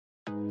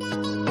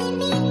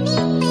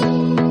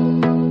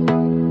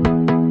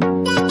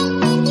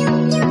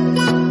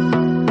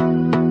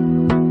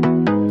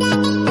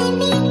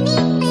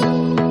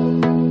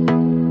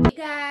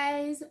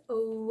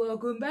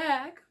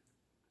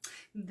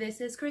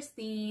This is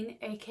Christine,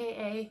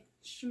 aka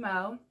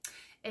Schmo,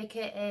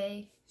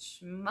 aka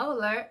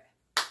SchmoAlert.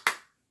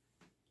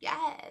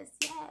 Yes.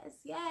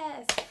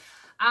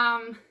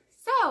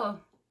 So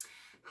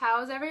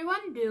how's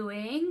everyone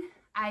doing?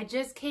 I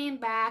just came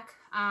back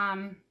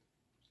from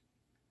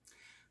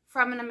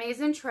an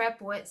amazing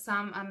trip with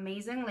some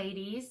amazing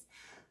ladies.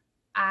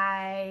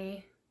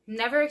 I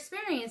never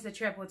experienced a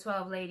trip with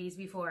 12 ladies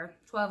before,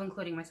 12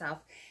 including myself,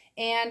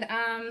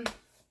 and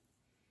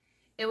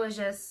it was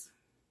just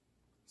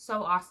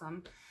so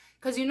awesome,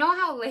 because you know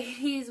how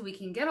ladies, we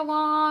can get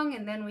along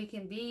and then we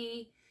can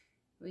be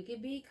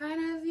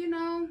kind of, you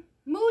know,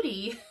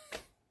 moody.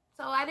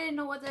 So I didn't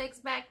know what to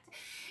expect,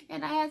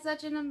 and I had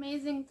such an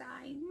amazing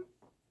time.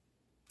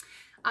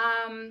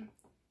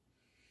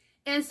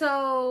 And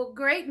so,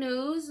 great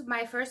news,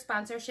 my first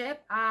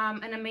sponsorship,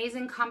 an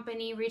amazing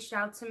company reached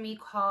out to me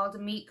called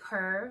Meet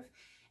Curve,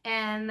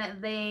 and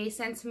they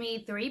sent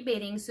me 3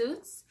 bathing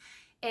suits.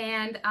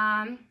 And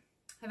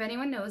if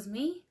anyone knows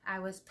me, I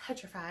was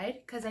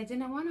petrified because I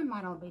didn't want to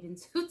model bathing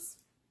suits.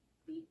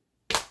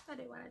 I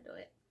didn't want to do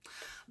it,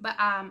 but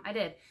I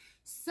did.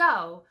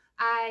 So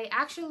I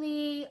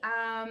actually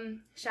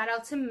shout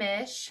out to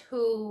Mish,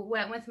 who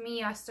went with me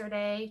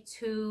yesterday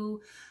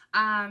to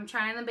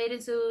try on the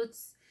bathing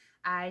suits.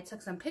 I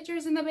took some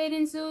pictures in the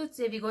bathing suits.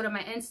 If you go to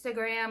my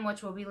Instagram,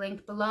 which will be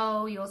linked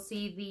below, you'll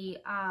see the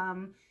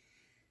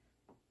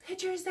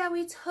pictures that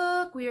we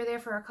took. We were there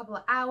for a couple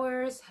of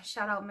hours.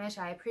 Shout out Mish,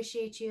 I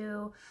appreciate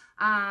you.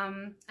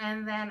 And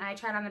then I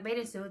tried on the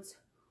bathing suits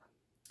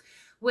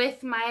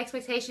with my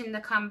expectation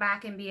to come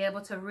back and be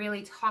able to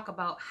really talk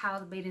about how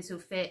the bathing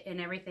suit fit and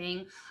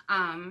everything,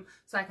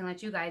 so I can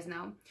let you guys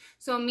know.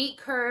 So Meet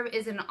Curve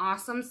is an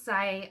awesome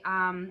site.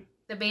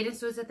 The bathing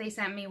suits that they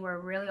sent me were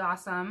really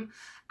awesome.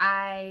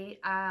 I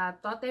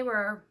thought they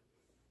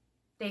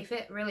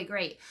fit really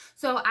great.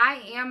 So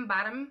I am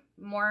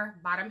more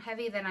bottom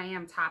heavy than I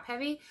am top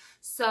heavy.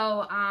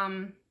 So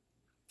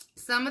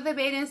some of the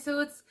bathing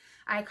suits,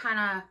 I kind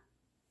of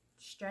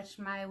stretched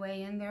my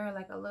way in there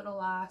like a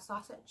little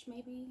sausage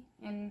maybe,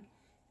 and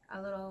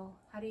a little,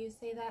 how do you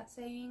say that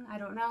saying? I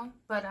don't know,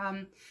 but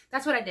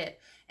that's what I did.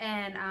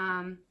 And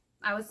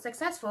I was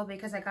successful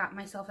because I got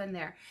myself in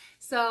there.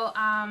 So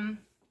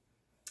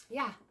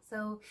yeah,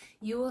 so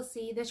you will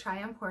see the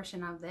try on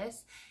portion of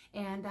this,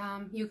 and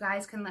you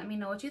guys can let me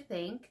know what you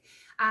think.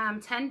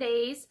 10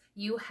 days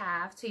you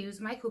have to use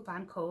my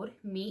coupon code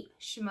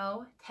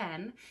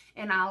MEETSCHMO10,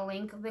 and I'll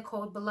link the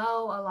code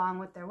below along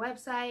with their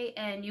website,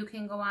 and you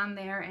can go on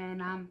there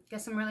and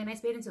get some really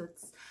nice bathing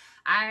suits.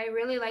 I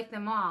really like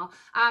them all.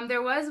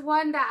 There was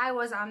one that I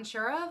was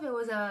unsure of. It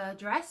was a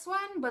dress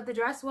one, but the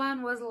dress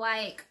one was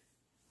like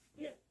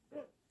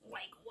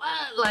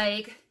what?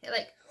 Like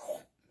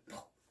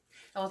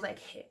I was like,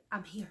 hey,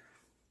 I'm here.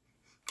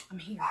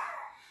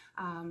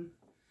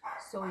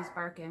 Zoe's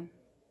barking.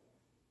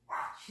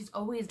 She's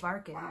always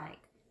barking.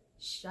 Like,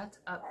 shut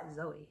up,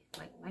 Zoe.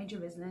 Like, mind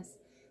your business.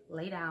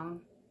 Lay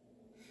down.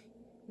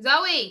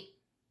 Zoe,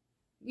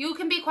 you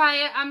can be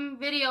quiet. I'm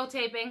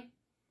videotaping.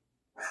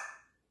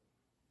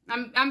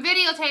 I'm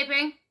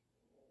videotaping.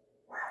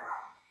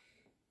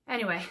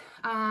 Anyway,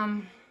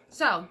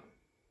 so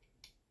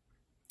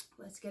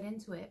let's get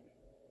into it.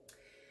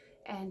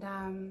 And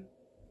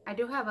I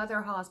do have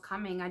other hauls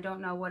coming. I don't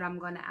know what I'm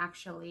going to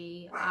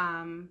actually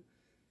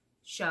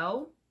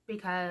show,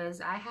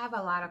 because I have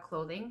a lot of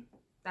clothing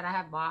that I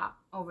have bought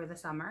over the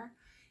summer,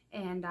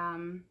 and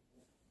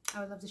I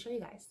would love to show you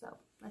guys. So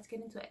let's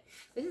get into it.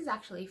 This is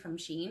actually from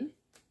Shein.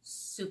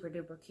 Super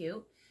duper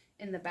cute.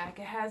 In the back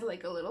it has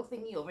like a little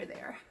thingy over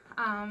there.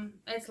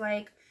 It's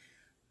like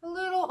a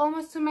little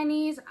almost to my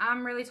knees.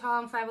 I'm really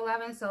tall. I'm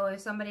 5'11", so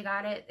if somebody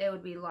got it, it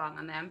would be long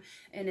on them.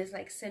 And it's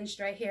like cinched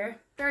right here.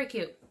 Very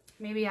cute.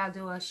 Maybe I'll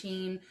do a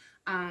Shein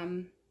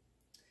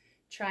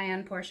try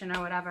on portion or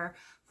whatever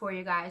for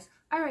you guys.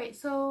 Alright,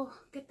 so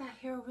get that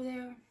hair over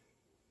there.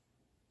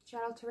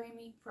 Shout out to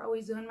Rami for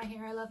always doing my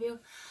hair. I love you.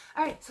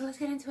 Alright, so let's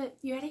get into it.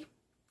 You ready?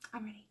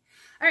 I'm ready.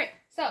 Alright,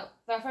 so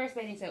the first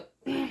bathing suit.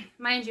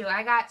 Mind you,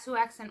 I got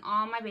 2X in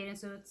all my bathing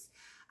suits.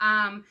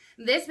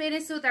 This bathing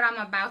suit that I'm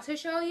about to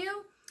show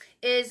you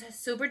is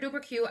super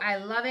duper cute. I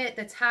love it.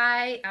 The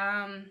tie,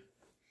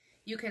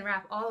 you can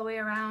wrap all the way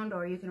around,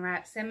 or you can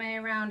wrap semi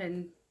around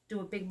and do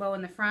a big bow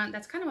in the front.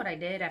 That's kind of what I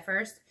did at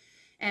first,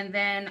 and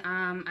then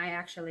I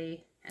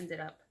actually ended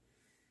up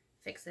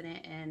fixing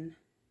it and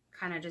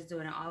kind of just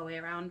doing it all the way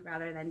around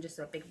rather than just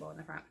a big bow in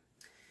the front.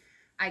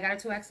 I got a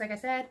 2X, like I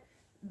said.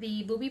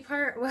 The boobie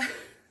part was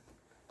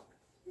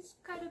it's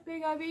kind of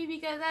big on me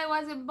because I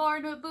wasn't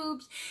born with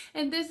boobs,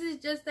 and this is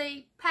just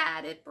a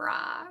padded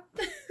bra.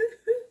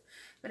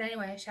 But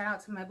anyway, shout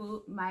out to my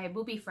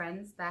boobie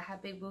friends that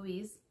have big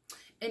boobies,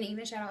 and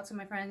even shout out to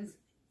my friends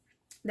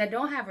that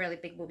don't have really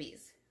big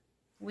boobies.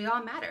 We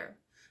all matter.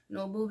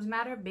 No boobs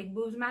matter, big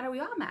boobs matter, we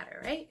all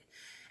matter, right?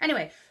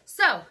 Anyway,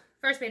 so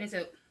first bathing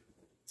suit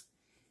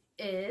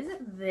is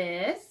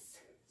this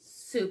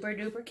super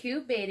duper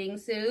cute bathing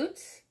suit.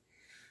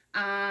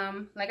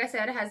 Like I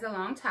said, it has the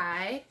long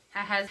tie. It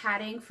has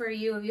padding for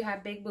you if you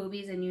have big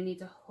boobies and you need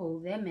to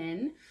hold them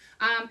in.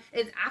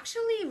 It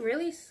actually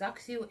really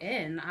sucks you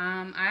in.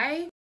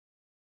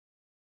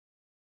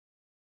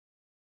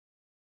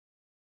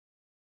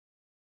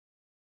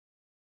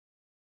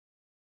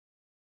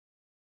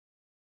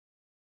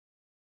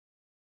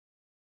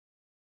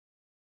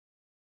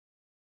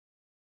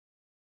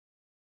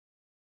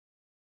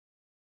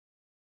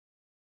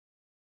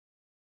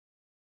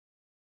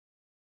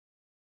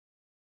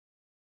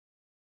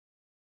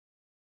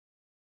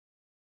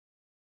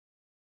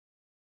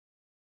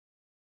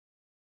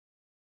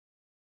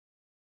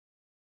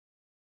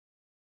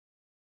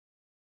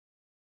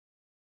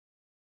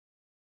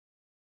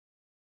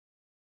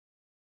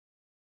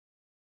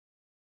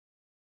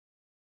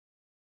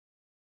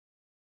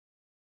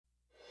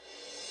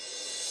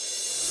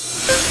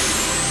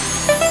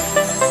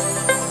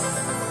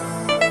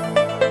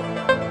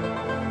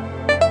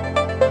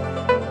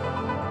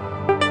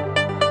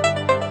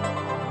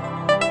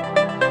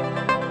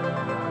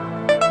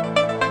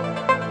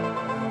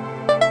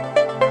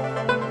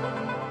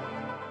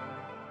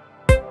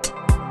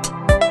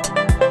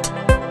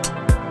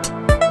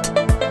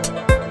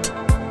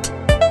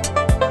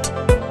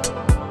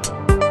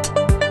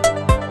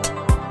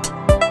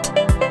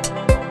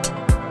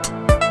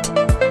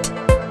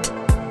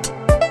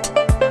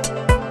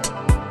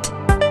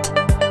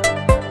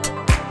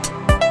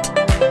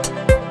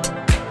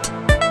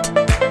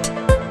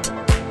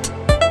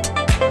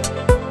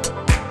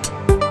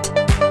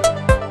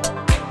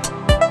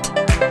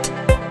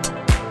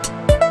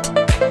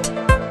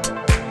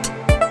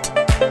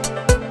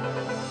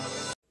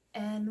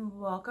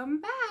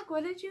 Welcome back.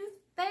 What did you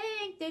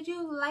think? Did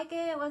you like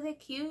it? Was it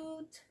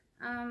cute?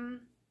 I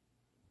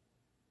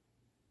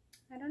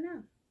don't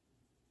know.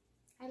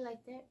 I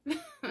liked it.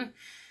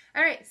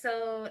 All right,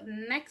 so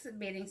next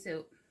bathing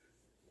suit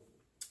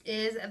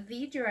is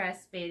the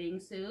dress bathing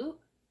suit.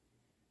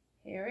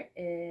 Here it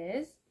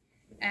is.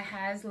 It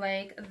has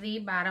like the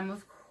bottom,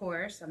 of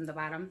course, the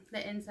bottom,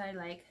 the inside,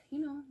 like, you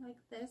know, like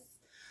this.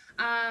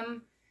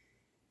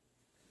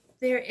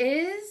 There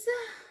is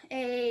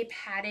a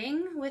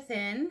padding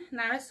within,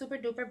 not a super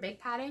duper big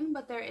padding,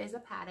 but there is a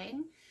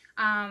padding.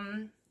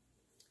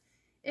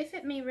 It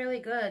fit me really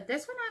good.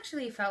 This one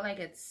actually felt like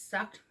it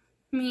sucked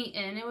me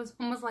in. It was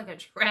almost like a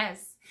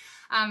dress.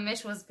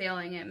 Mish was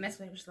feeling it. Mish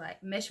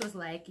was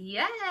like,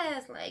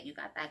 yes, like you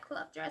got that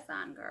club dress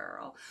on,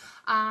 girl.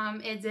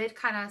 It did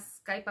kind of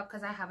Skype up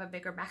because I have a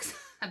bigger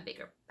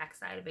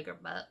backside, a bigger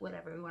butt,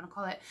 whatever you want to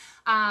call it.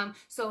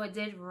 So it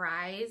did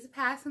rise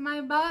past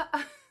my butt,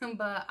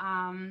 but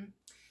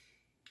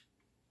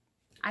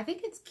I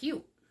think it's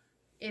cute.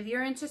 If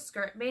you're into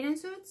skirt bathing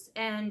suits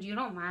and you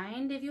don't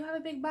mind if you have a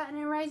big butt and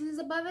it rises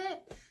above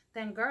it,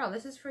 then girl,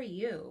 this is for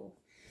you.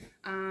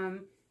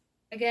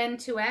 Again,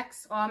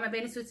 2X. All my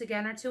bathing suits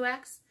again are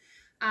 2X.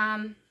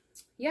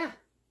 Yeah.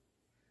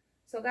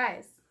 So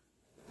guys,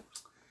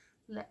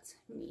 let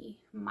me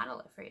model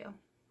it for you.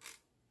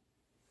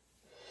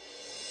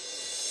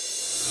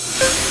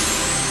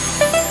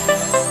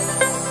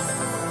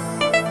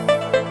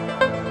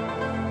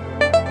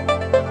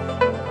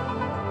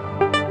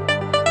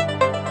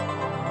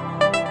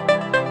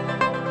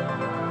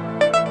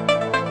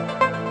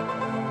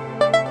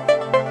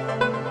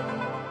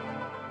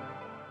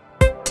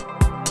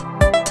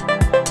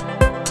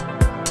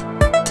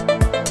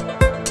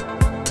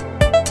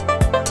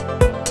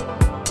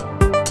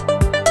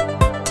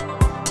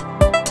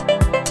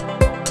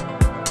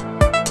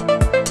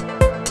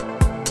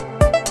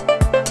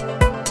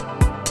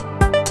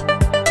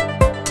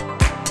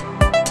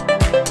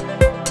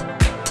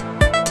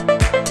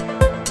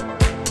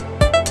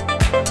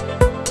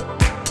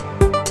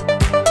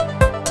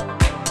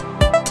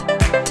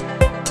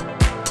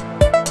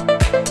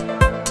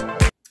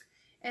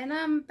 And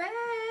I'm back.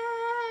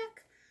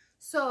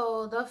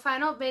 So the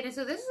final bathing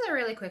suit, this is a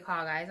really quick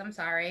haul, guys. I'm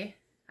sorry.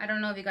 I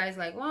don't know if you guys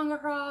like longer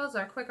hauls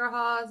or quicker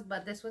hauls,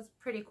 but this was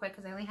pretty quick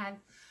because I only had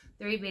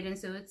 3 bathing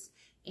suits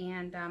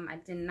and I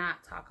did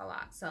not talk a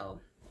lot. So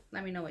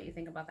let me know what you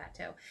think about that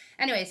too.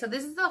 Anyway, so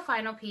this is the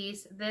final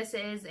piece. This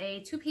is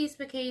a 2-piece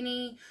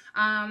bikini.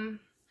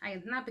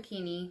 Not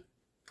bikini.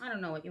 I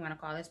don't know what you want to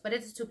call this, but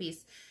it's a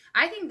 2-piece.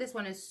 I think this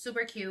one is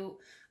super cute.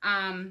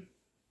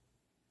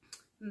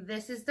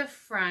 This is the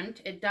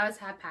front. It does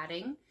have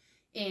padding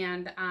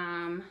and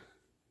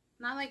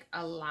not like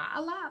a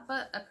lot,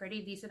 but a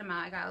pretty decent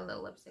amount. I got a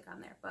little lipstick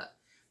on there, but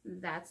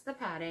that's the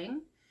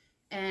padding.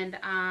 And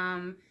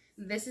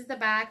this is the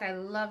back. I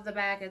love the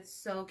back. It's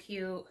so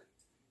cute.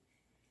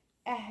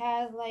 It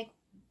has like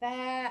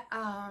that.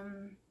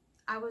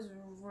 I was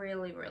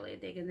really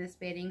digging this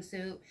bathing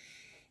suit.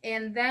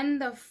 And then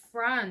the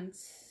front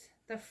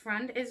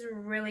is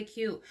really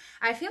cute.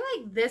 I feel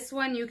like this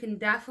one you can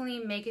definitely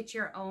make it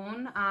your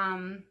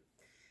own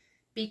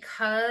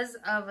because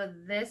of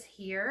this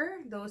here,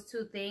 those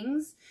 2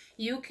 things.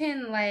 You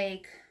can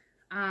like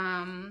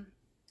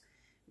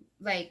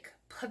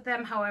put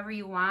them however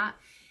you want.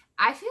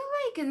 I feel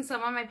like in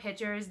some of my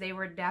pictures they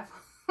were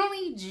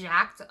definitely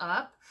jacked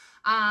up.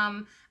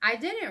 I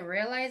didn't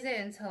realize it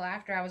until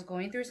after I was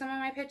going through some of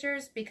my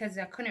pictures because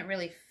I couldn't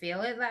really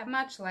feel it that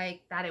much,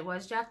 like that it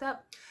was jacked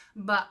up.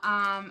 But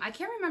I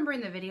can't remember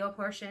in the video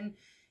portion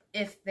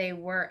if they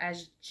were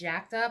as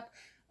jacked up,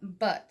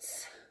 but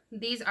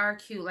these are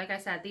cute. Like I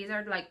said, these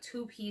are like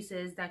two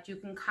pieces that you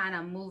can kind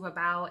of move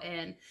about,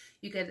 and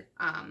you could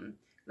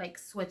like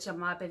switch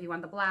them up if you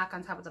want the black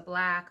on top of the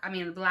black. I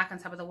mean, the black on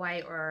top of the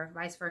white, or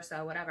vice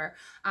versa, whatever.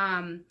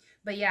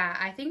 But yeah,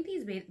 I think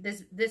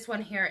this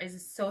one here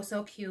is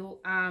so cute.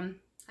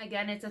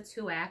 Again, it's a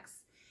 2X,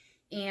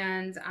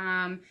 and it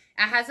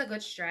has a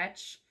good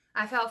stretch.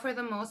 I felt for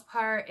the most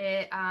part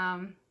it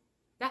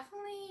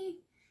definitely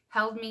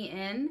held me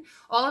in.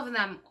 All of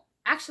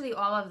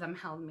them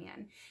held me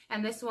in.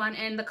 And this one,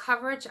 and the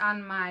coverage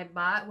on my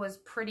butt was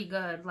pretty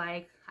good.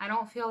 Like, I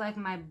don't feel like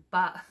my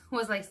butt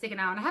was like sticking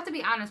out. And I have to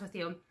be honest with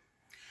you,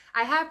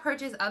 I have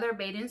purchased other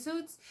bathing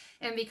suits,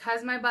 and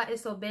because my butt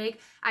is so big,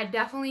 I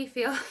definitely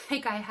feel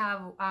like I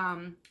have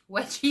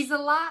wedgies a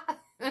lot.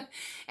 And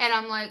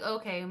I'm like,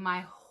 okay,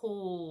 my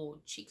whole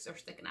cheeks are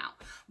sticking out.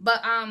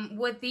 But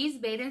with these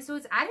bathing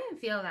suits, I didn't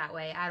feel that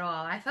way at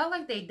all. I felt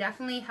like they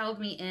definitely held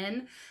me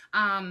in,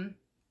 and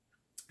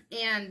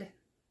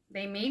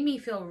they made me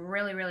feel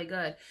really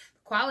good. The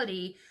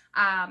quality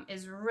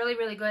is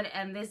really good,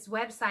 and this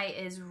website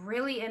is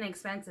really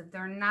inexpensive.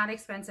 They're not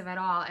expensive at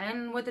all,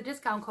 and with the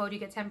discount code you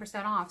get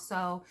 10% off.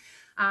 So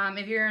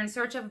if you're in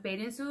search of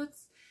bathing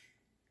suits,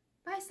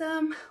 buy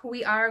some.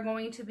 We are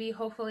going to be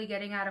hopefully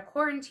getting out of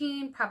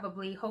quarantine,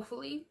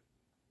 hopefully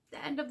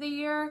the end of the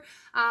year,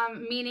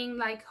 meaning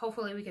like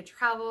hopefully we could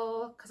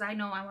travel, because I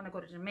know I want to go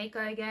to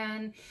Jamaica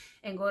again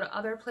and go to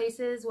other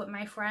places with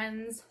my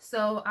friends.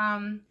 So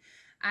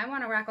I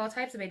want to rock all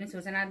types of bathing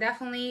suits, and I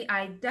definitely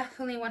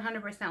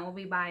 100% will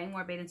be buying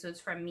more bathing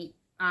suits from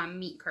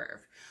Meet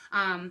Curve,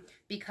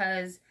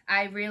 because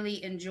I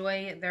really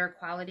enjoy their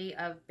quality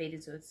of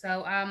bathing suits.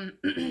 So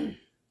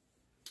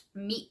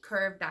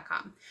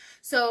meetcurve.com.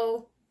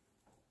 So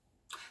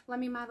let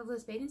me model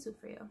this bathing suit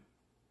for you.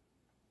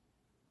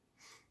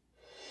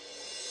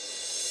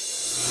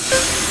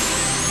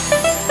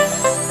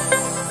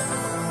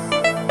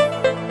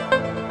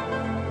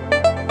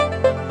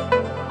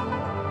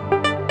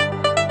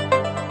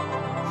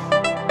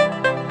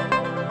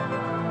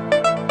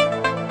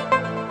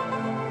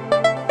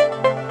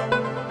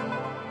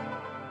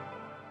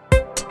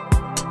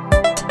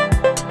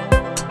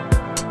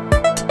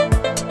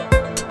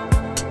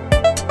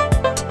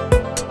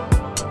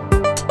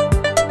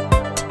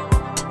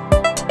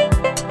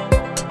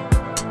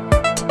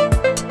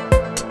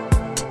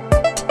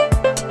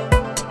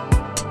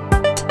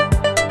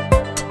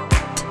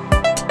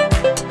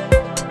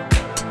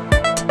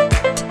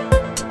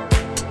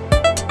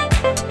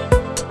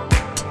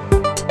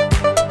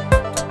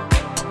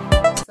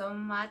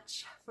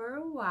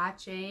 For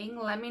watching.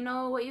 Let me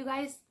know what you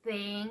guys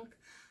think.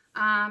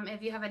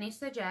 If you have any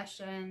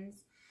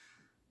suggestions,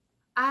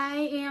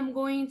 I am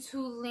going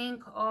to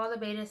link all the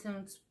bathing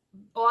suits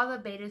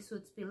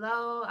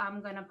below.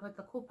 I'm gonna put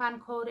the coupon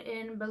code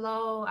in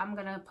below. I'm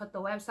gonna put the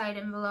website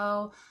in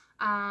below.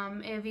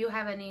 If you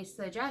have any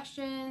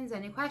suggestions,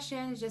 any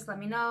questions, just let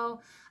me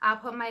know. I'll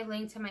put my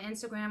link to my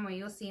Instagram where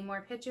you'll see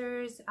more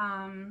pictures.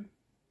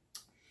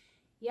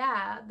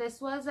 Yeah,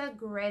 this was a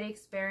great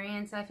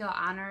experience. I feel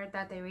honored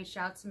that they reached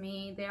out to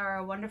me. They are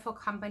a wonderful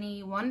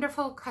company,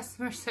 wonderful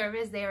customer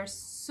service. They are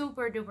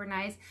super duper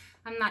nice.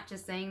 I'm not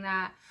just saying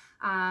that.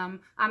 I'm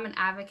an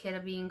advocate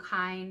of being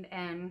kind,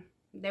 and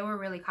they were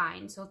really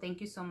kind. So thank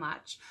you so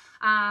much.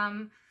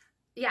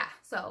 Yeah,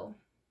 so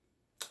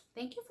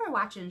thank you for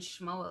watching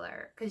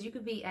SchmoAlert, because you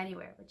could be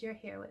anywhere, but you're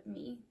here with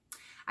me.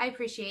 I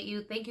appreciate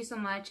you. Thank you so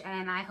much,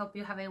 and I hope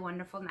you have a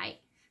wonderful night.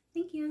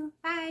 Thank you.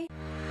 Bye.